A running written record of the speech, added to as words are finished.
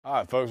All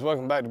right, folks,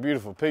 welcome back to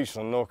beautiful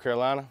PeachLand, North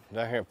Carolina,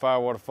 down here at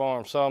Firewater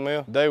Farm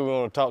Sawmill. Today we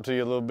want to talk to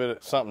you a little bit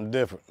of something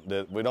different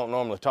that we don't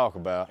normally talk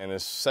about, and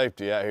it's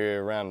safety out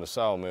here around the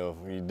sawmill.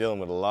 You're dealing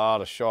with a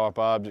lot of sharp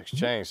objects,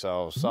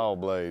 chainsaws, saw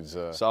blades,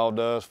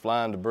 sawdust,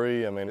 flying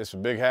debris. I mean, it's a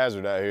big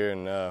hazard out here,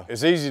 and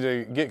it's easy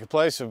to get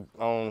complacent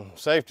on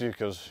safety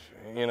because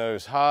you know,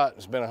 it's hot,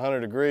 it's been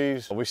 100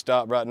 degrees. We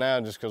stopped right now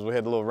just because we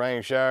had a little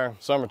rain shower.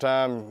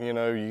 Summertime, you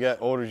know, you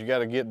got orders you got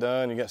to get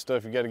done, you got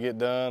stuff you got to get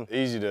done.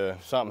 Easy to,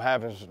 something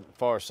happens as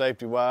far as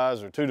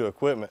safety-wise or to the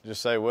equipment,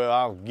 just say, well,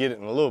 I'll get it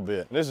in a little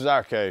bit. And this is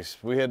our case.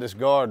 We had this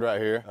guard right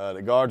here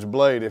that guards the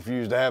blade. If you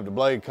used to have the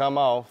blade come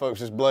off, folks,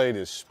 this blade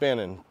is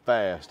spinning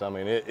fast. I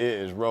mean, it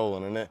is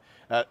rolling,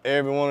 and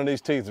every one of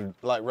these teeth are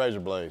like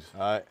razor blades,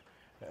 all right?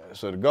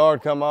 So the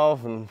guard come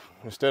off, and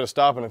instead of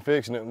stopping and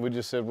fixing it, we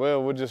just said,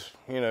 well, we'll just,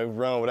 you know,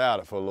 run without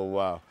it for a little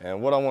while.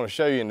 And what I want to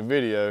show you in the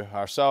video,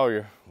 our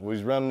sawyer, we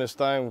was running this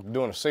thing,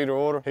 doing a cedar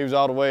order. He was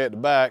all the way at the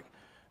back,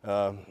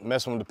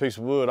 messing with the piece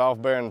of wood,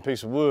 off-bearing the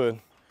piece of wood.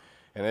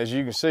 And as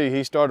you can see,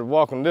 he started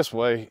walking this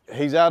way.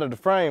 He's out of the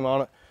frame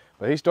on it,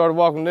 but he started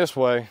walking this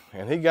way,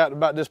 and he got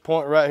about this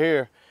point right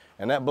here,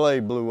 and that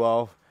blade blew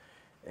off,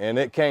 and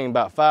it came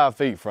about 5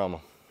 feet from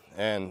him.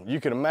 And you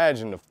can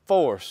imagine the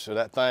force of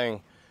that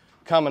thing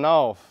coming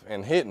off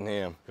and hitting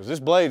him, because this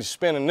blade is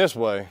spinning this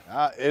way.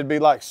 It'd be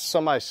like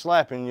somebody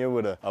slapping you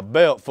with a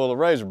belt full of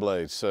razor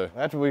blades. So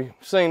after we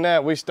seen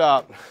that, we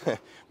stopped.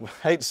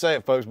 Hate to say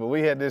it, folks, but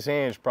we had this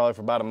hinge probably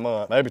for about a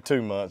month, maybe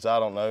 2 months. I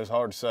don't know, it's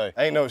hard to say.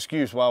 Ain't no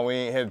excuse why we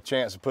ain't had a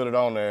chance to put it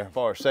on there as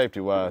far as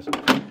safety wise.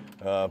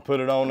 Put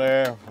it on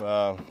there,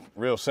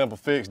 real simple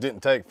fix,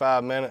 didn't take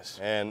 5 minutes.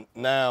 And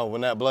now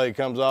when that blade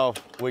comes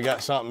off, we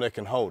got something that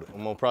can hold it.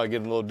 I'm gonna probably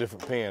get a little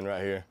different pin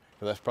right here,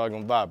 that's probably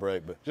gonna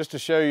vibrate. But just to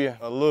show you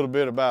a little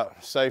bit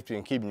about safety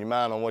and keeping your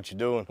mind on what you're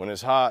doing. When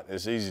it's hot,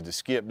 it's easy to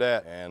skip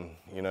that. And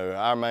you know,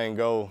 our main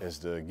goal is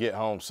to get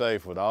home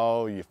safe with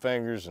all your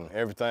fingers and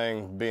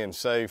everything being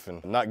safe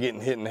and not getting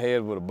hit in the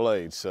head with a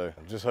blade. So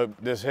just hope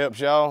this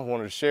helps y'all.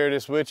 Wanted to share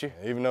this with you.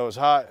 Even though it's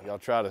hot, y'all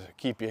try to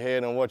keep your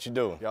head on what you're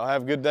doing. Y'all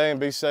have a good day and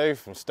be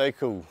safe and stay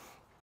cool.